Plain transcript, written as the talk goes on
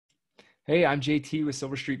Hey, I'm JT with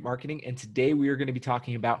Silver Street Marketing, and today we are going to be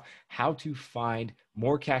talking about how to find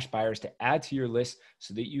more cash buyers to add to your list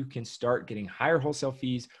so that you can start getting higher wholesale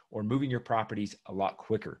fees or moving your properties a lot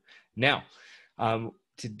quicker. Now,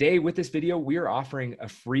 today with this video, we are offering a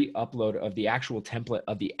free upload of the actual template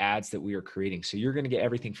of the ads that we are creating. So you're going to get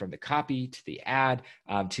everything from the copy to the ad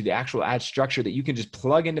to the actual ad structure that you can just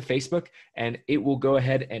plug into Facebook, and it will go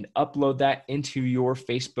ahead and upload that into your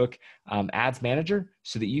Facebook ads manager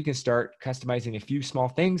so that you can start customizing a few small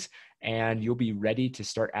things and you'll be ready to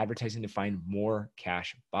start advertising to find more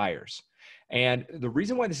cash buyers. And the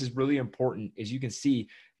reason why this is really important is you can see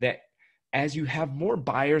that as you have more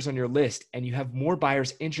buyers on your list and you have more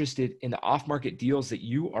buyers interested in the off-market deals that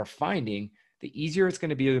you are finding, the easier it's going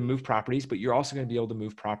to be to move properties, but you're also going to be able to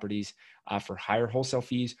move properties for higher wholesale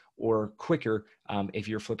fees or quicker if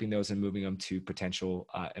you're flipping those and moving them to potential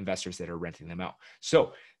investors that are renting them out.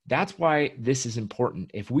 So that's why this is important.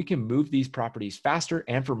 If we can move these properties faster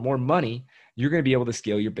and for more money, you're going to be able to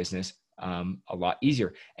scale your business a lot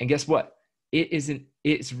easier. And guess what?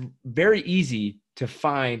 It's very easy to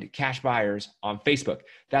find cash buyers on Facebook.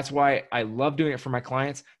 That's why I love doing it for my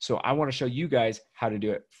clients. So I want to show you guys how to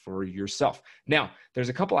do it for yourself. Now, there's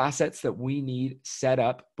a couple assets that we need set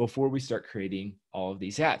up before we start creating all of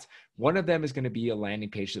these ads. One of them is going to be a landing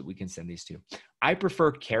page that we can send these to. I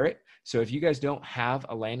prefer Carrot. So if you guys don't have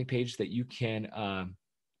a landing page that you can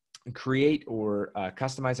create or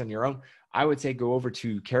customize on your own, I would say go over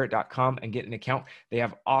to carrot.com and get an account. They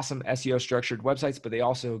have awesome SEO structured websites, but they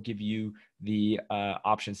also give you the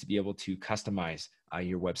options to be able to customize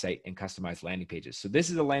your website and customize landing pages. So this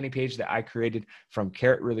is a landing page that I created from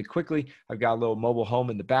Carrot really quickly. I've got a little mobile home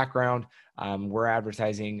in the background. We're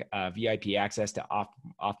advertising VIP access to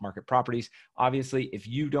off-market properties. Obviously, if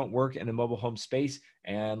you don't work in the mobile home space,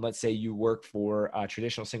 and let's say you work for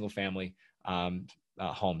traditional single family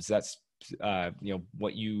homes, that's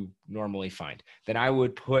what you normally find, then I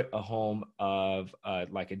would put a home of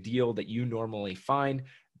like a deal that you normally find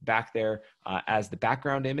back there as the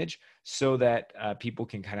background image so that people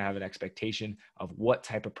can kind of have an expectation of what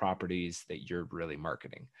type of properties that you're really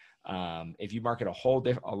marketing. If you market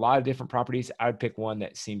a lot of different properties, I would pick one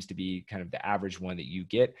that seems to be kind of the average one that you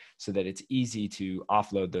get so that it's easy to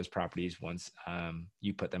offload those properties once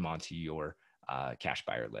you put them onto your cash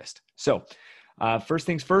buyer list. So first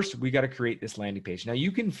things first, we got to create this landing page. Now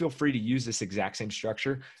you can feel free to use this exact same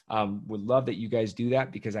structure. Would love that you guys do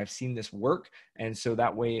that because I've seen this work. And so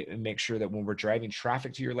that way it makes sure that when we're driving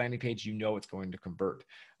traffic to your landing page, you know it's going to convert.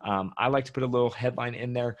 I like to put a little headline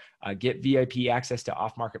in there, get VIP access to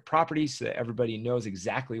off-market properties so that everybody knows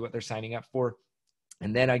exactly what they're signing up for.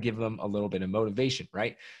 And then I give them a little bit of motivation,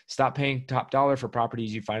 right? Stop paying top dollar for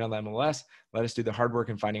properties you find on the MLS. Let us do the hard work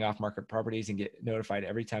in finding off-market properties and get notified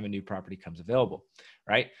every time a new property comes available,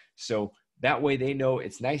 right? So that way they know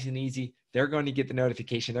it's nice and easy. They're going to get the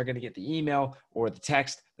notification. They're going to get the email or the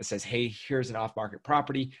text that says, hey, here's an off-market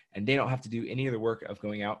property. And they don't have to do any of the work of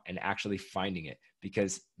going out and actually finding it,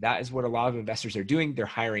 because that is what a lot of investors are doing. They're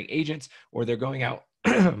hiring agents or they're going out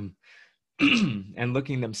and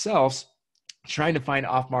looking themselves, trying to find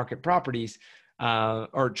off-market properties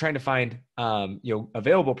or trying to find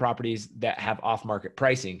available properties that have off-market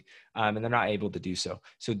pricing, and they're not able to do so.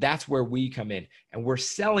 So that's where we come in, and we're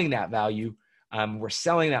selling that value. We're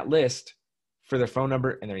selling that list for their phone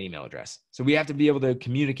number and their email address. So we have to be able to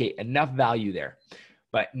communicate enough value there.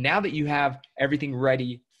 But now that you have everything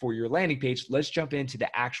ready for your landing page, let's jump into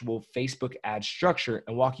the actual Facebook ad structure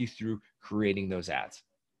and walk you through creating those ads.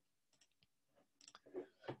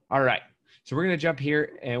 All right. So we're going to jump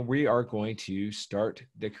here and we are going to start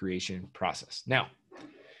the creation process. Now,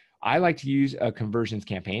 I like to use a conversions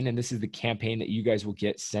campaign, and this is the campaign that you guys will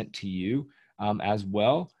get sent to you as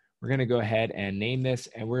well. We're going to go ahead and name this,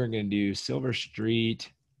 and we're going to do Silver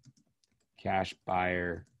Street Cash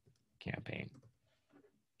Buyer Campaign.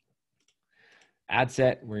 Ad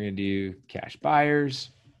set, we're going to do cash buyers.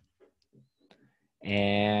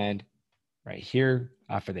 And right here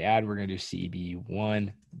for the ad, we're going to do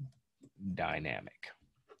CB1 dynamic.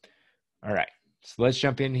 All right, so let's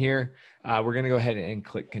jump in here. We're going to go ahead and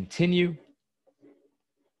click continue.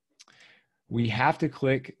 We have to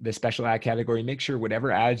click the special ad category. Make sure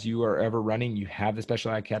whatever ads you are ever running, you have the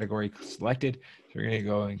special ad category selected. So we're going to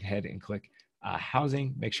go ahead and click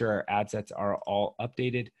housing. Make sure our ad sets are all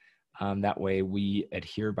updated. That way we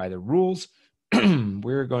adhere by the rules.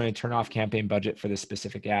 We're going to turn off campaign budget for this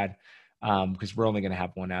specific ad because we're only going to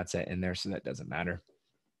have one ad set in there, so that doesn't matter.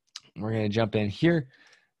 We're going to jump in here.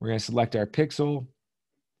 We're going to select our pixel.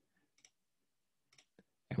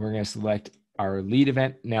 And we're going to select our lead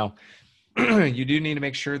event. Now, You do need to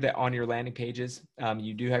make sure that on your landing pages,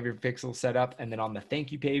 you do have your pixel set up. And then on the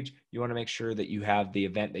thank you page, you want to make sure that you have the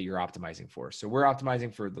event that you're optimizing for. So we're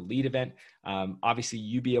optimizing for the lead event. Obviously,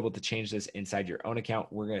 you be able to change this inside your own account.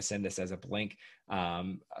 We're going to send this as a blank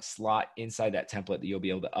a slot inside that template that you'll be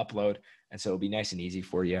able to upload. And so it'll be nice and easy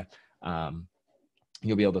for you.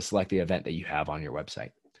 You'll be able to select the event that you have on your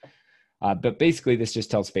website. But basically, this just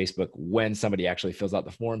tells Facebook when somebody actually fills out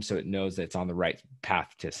the form so it knows that it's on the right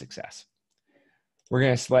path to success. We're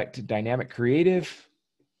going to select dynamic creative.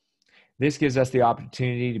 This gives us the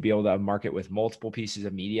opportunity to be able to market with multiple pieces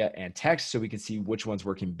of media and text so we can see which one's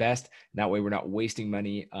working best. And that way we're not wasting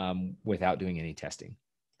money without doing any testing.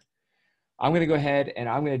 I'm going to go ahead and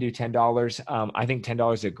I'm going to do $10. I think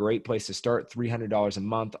 $10 is a great place to start. $300 a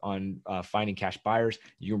month on finding cash buyers.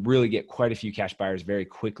 You can really get quite a few cash buyers very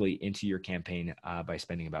quickly into your campaign by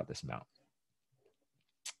spending about this amount.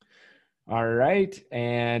 All right,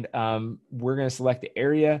 and we're going to select the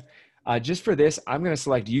area. Just for this, I'm going to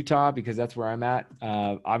select Utah because that's where I'm at.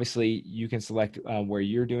 Obviously, you can select where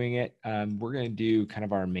you're doing it. We're going to do kind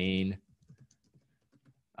of our main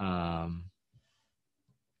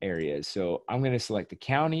areas. So I'm going to select the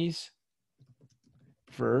counties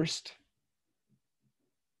first,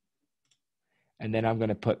 and then I'm going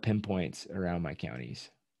to put pinpoints around my counties.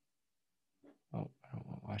 Oh, I don't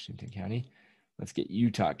want Washington County. Let's get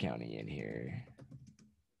Utah County in here.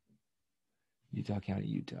 Utah County,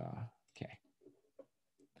 Utah. Okay.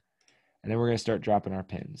 And then we're going to start dropping our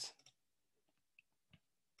pins.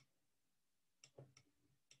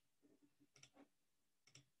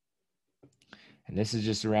 And this is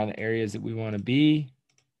just around the areas that we want to be.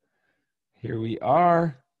 Here we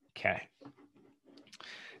are. Okay.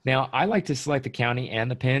 Now, I like to select the county and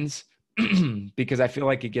the pins because I feel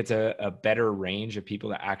like it gets a better range of people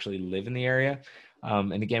that actually live in the area.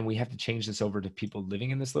 And again, we have to change this over to people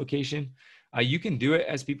living in this location. You can do it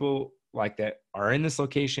as people like that are in this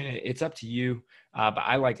location. It's up to you. But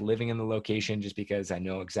I like living in the location just because I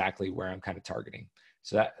know exactly where I'm kind of targeting.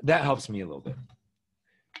 So that helps me a little bit.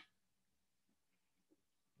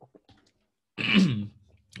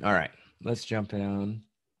 All right, let's jump down.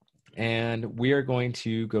 And we are going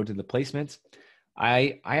to go to the placements.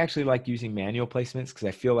 I actually like using manual placements because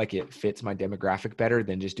I feel like it fits my demographic better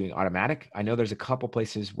than just doing automatic. I know there's a couple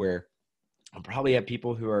places where I'll probably have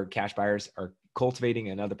people who are cash buyers are cultivating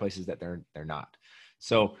and other places that they're not.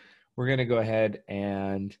 So we're going to go ahead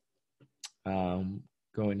and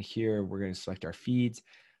go in here. We're going to select our feeds.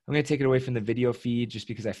 I'm going to take it away from the video feed just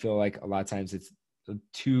because I feel like a lot of times it's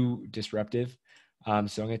too disruptive. So I'm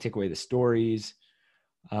going to take away the stories.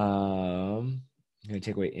 I'm going to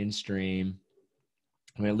take away in-stream.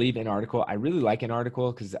 I'm going to leave an article. I really like an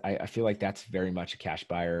article because I feel like that's very much a cash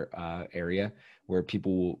buyer area where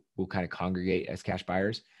people will kind of congregate as cash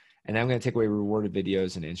buyers. And then I'm going to take away rewarded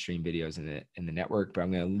videos and in-stream videos in the network, but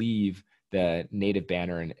I'm going to leave the native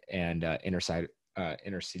banner and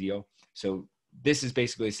interstitial. So this is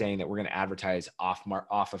basically saying that we're going to advertise off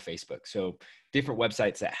of Facebook. So different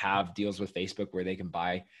websites that have deals with Facebook where they can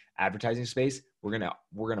buy advertising space, we're going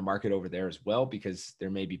to market over there as well because there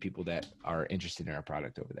may be people that are interested in our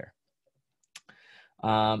product over there.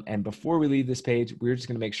 And before we leave this page, we're just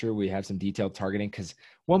going to make sure we have some detailed targeting because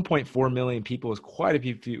 1.4 million people is quite a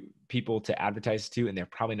few people to advertise to, and they're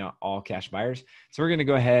probably not all cash buyers. So we're going to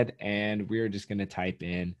go ahead and we're just going to type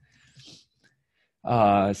in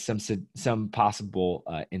some possible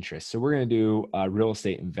interests. So we're going to do real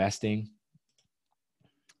estate investing,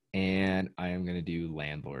 and I am going to do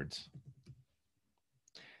landlords.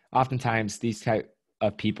 Oftentimes, these type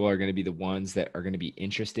of people are going to be the ones that are going to be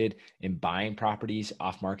interested in buying properties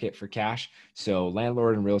off market for cash. So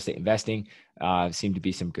landlord and real estate investing seem to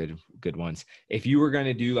be some good ones. If you were going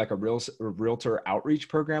to do like a realtor outreach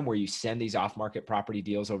program where you send these off market property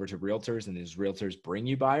deals over to realtors and these realtors bring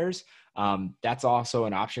you buyers, that's also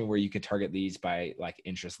an option where you could target these by like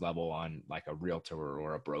interest level on like a realtor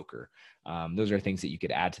or a broker. Those are things that you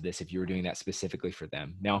could add to this if you were doing that specifically for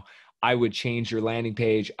them. Now, I would change your landing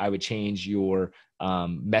page. I would change your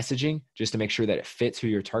messaging just to make sure that it fits who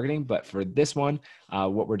you're targeting. But for this one,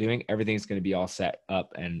 what we're doing, everything's going to be all set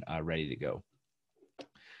up and ready to go.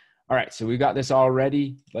 All right, so we've got this all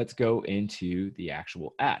ready. Let's go into the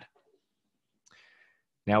actual ad.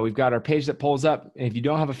 Now we've got our page that pulls up. If you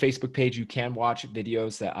don't have a Facebook page, you can watch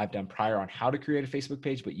videos that I've done prior on how to create a Facebook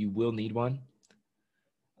page, but you will need one.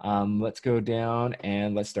 Let's go down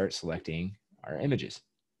and let's start selecting our images.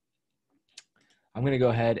 I'm going to go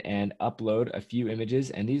ahead and upload a few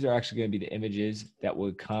images, and these are actually going to be the images that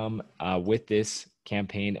would come with this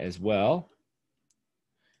campaign as well.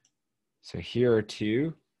 So here are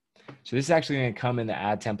two. So this is actually going to come in the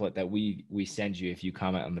ad template that we send you if you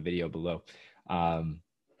comment on the video below.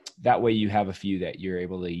 That way you have a few that you're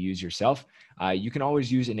able to use yourself. You can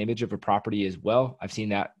always use an image of a property as well. I've seen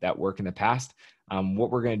that work in the past.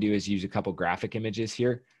 What we're going to do is use a couple graphic images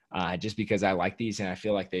here, just because I like these and I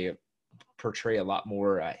feel like they portray a lot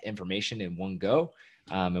more information in one go.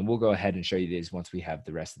 And we'll go ahead and show you these once we have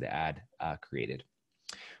the rest of the ad created.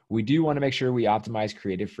 We do want to make sure we optimize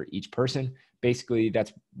creative for each person. Basically,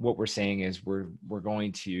 that's what we're saying is we're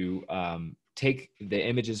going to take the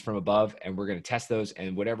images from above and we're going to test those,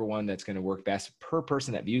 and whatever one that's going to work best per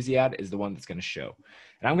person that views the ad is the one that's going to show.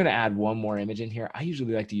 And I'm going to add one more image in here. I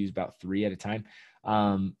usually like to use about 3 at a time.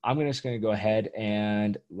 I'm just going to go ahead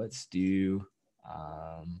and let's do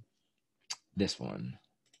this one.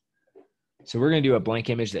 So we're going to do a blank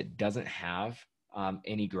image that doesn't have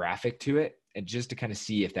any graphic to it, and just to kind of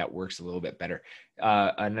see if that works a little bit better.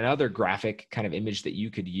 Another graphic kind of image that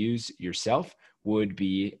you could use yourself would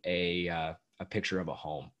be a picture of a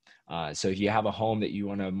home. So if you have a home that you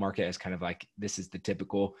want to market as kind of like, this is the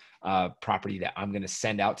typical property that I'm going to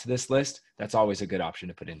send out to this list, that's always a good option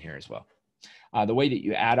to put in here as well. The way that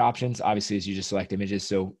you add options, obviously, is you just select images.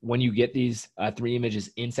 So when you get these 3 images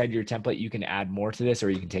inside your template, you can add more to this, or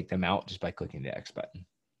you can take them out just by clicking the X button.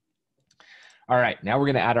 All right, now we're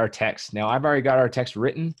going to add our text. Now I've already got our text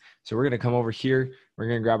written, so we're going to come over here. We're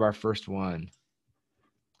going to grab our first one.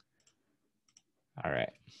 All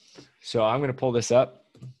right, so I'm going to pull this up.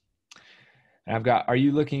 And I've got, are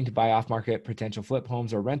you looking to buy off-market potential flip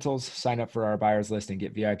homes or rentals? Sign up for our buyers list and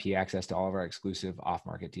get VIP access to all of our exclusive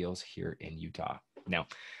off-market deals here in Utah. Now,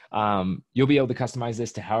 you'll be able to customize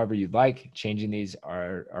this to however you'd like. Changing these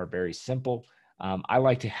are very simple. I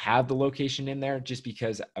like to have the location in there just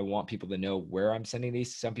because I want people to know where I'm sending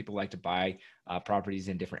these. Some people like to buy properties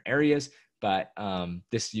in different areas, but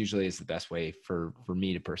this usually is the best way for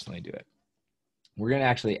me to personally do it. We're going to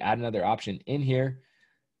actually add another option in here,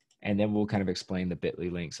 and then we'll kind of explain the bit.ly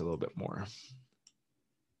links a little bit more.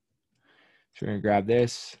 So we're going to grab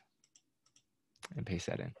this and paste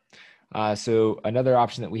that in. So another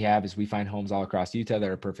option that we have is we find homes all across Utah that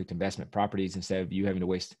are perfect investment properties. Instead of you having to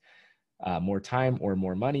waste more time or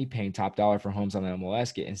more money paying top dollar for homes on the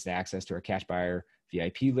MLS, get instant access to our cash buyer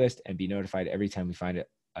VIP list and be notified every time we find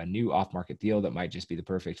a new off-market deal that might just be the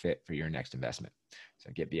perfect fit for your next investment.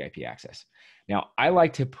 So get VIP access. Now, I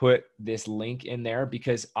like to put this link in there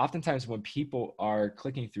because oftentimes when people are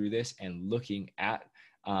clicking through this and looking at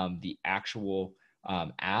the actual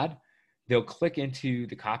ad, they'll click into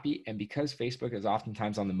the copy, and because Facebook is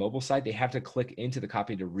oftentimes on the mobile side, they have to click into the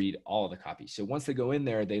copy to read all of the copy. So once they go in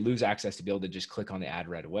there, they lose access to be able to just click on the ad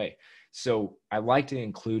right away. So I like to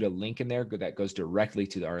include a link in there that goes directly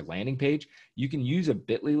to our landing page. You can use a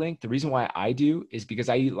bit.ly link. The reason why I do is because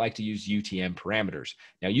I like to use UTM parameters.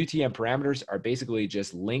 Now, UTM parameters are basically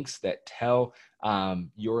just links that tell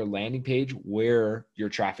your landing page where your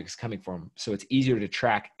traffic is coming from. So it's easier to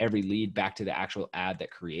track every lead back to the actual ad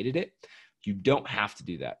that created it. You don't have to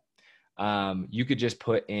do that. You could just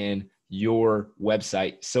put in your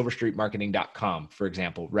website, silverstreetmarketing.com, for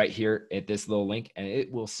example, right here at this little link, and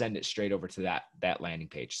it will send it straight over to that landing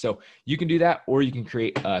page. So you can do that, or you can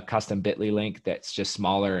create a custom bit.ly link that's just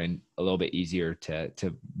smaller and a little bit easier to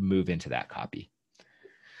move into that copy.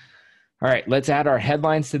 All right, let's add our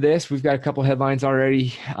headlines to this. We've got a couple headlines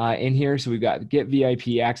already in here. So we've got get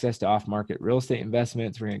VIP access to off-market real estate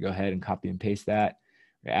investments. We're going to go ahead and copy and paste that.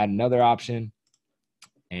 Add another option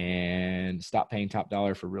and stop paying top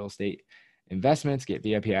dollar for real estate investments, get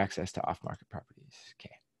VIP access to off-market properties.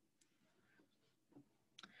 Okay.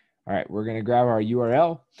 All right, we're going to grab our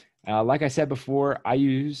URL. Like I said before, I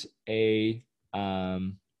use a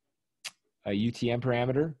UTM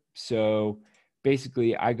parameter. So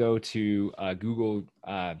basically I go to Google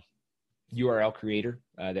URL creator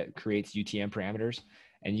that creates UTM parameters.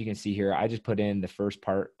 And you can see here, I just put in the first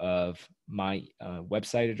part of my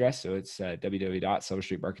website address. So it's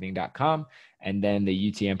www.silverstreetmarketing.com. And then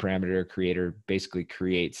the UTM parameter creator basically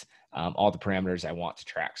creates all the parameters I want to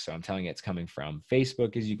track. So I'm telling it it's coming from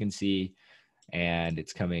Facebook, as you can see, and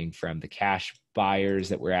it's coming from the cash buyers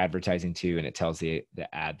that we're advertising to, and it tells the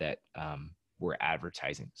ad that we're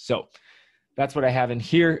advertising. So that's what I have in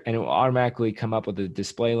here, and it will automatically come up with a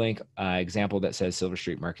display link example that says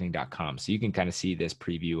silverstreetmarketing.com. So you can kind of see this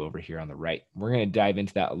preview over here on the right. We're going to dive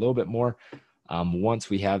into that a little bit more once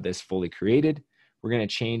we have this fully created. We're going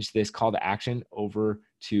to change this call to action over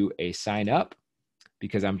to a sign up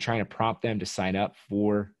because I'm trying to prompt them to sign up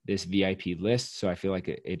for this VIP list. So I feel like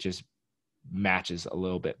it just matches a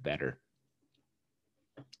little bit better.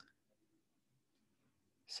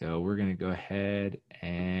 So we're going to go ahead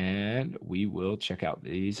and we will check out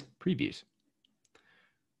these previews.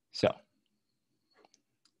 So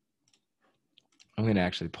I'm going to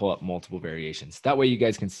actually pull up multiple variations. That way you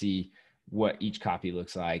guys can see what each copy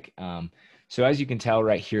looks like. So as you can tell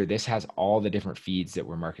right here, this has all the different feeds that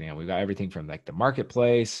we're marketing on. We've got everything from like the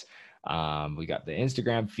marketplace. We got the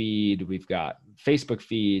Instagram feed. We've got Facebook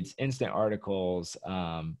feeds, instant articles,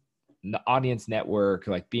 the audience network,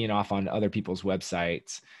 like being off on other people's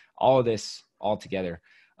websites, all of this all together.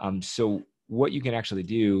 So what you can actually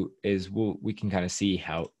do is we can kind of see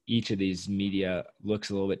how each of these media looks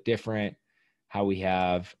a little bit different, how we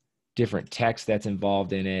have different text that's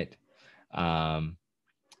involved in it.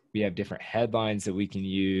 We have different headlines that we can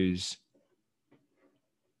use.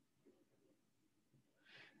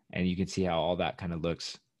 And you can see how all that kind of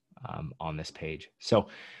looks on this page. So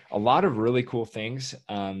a lot of really cool things.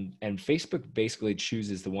 And Facebook basically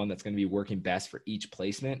chooses the one that's going to be working best for each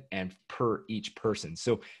placement and per each person.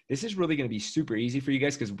 So this is really going to be super easy for you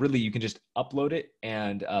guys because really you can just upload it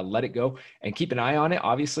and let it go and keep an eye on it.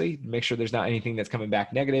 Obviously, make sure there's not anything that's coming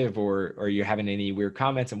back negative or you're having any weird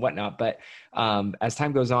comments and whatnot. But as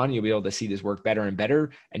time goes on, you'll be able to see this work better and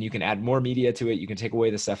better, and you can add more media to it. You can take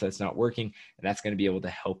away the stuff that's not working, and that's going to be able to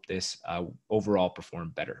help this overall perform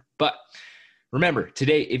better. But remember,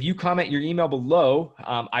 today, if you comment your email below,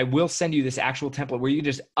 I will send you this actual template where you can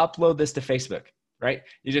just upload this to Facebook, right?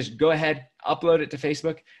 You just go ahead, upload it to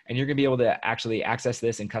Facebook, and you're going to be able to actually access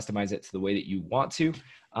this and customize it to the way that you want to.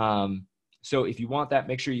 So if you want that,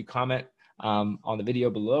 make sure you comment on the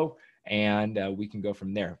video below, and we can go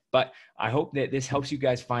from there. But I hope that this helps you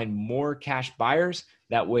guys find more cash buyers.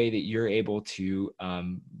 That way that you're able to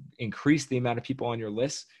increase the amount of people on your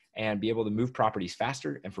list and be able to move properties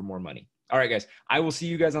faster and for more money. All right, guys, I will see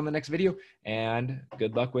you guys on the next video, and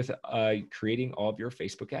good luck with creating all of your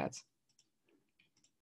Facebook ads.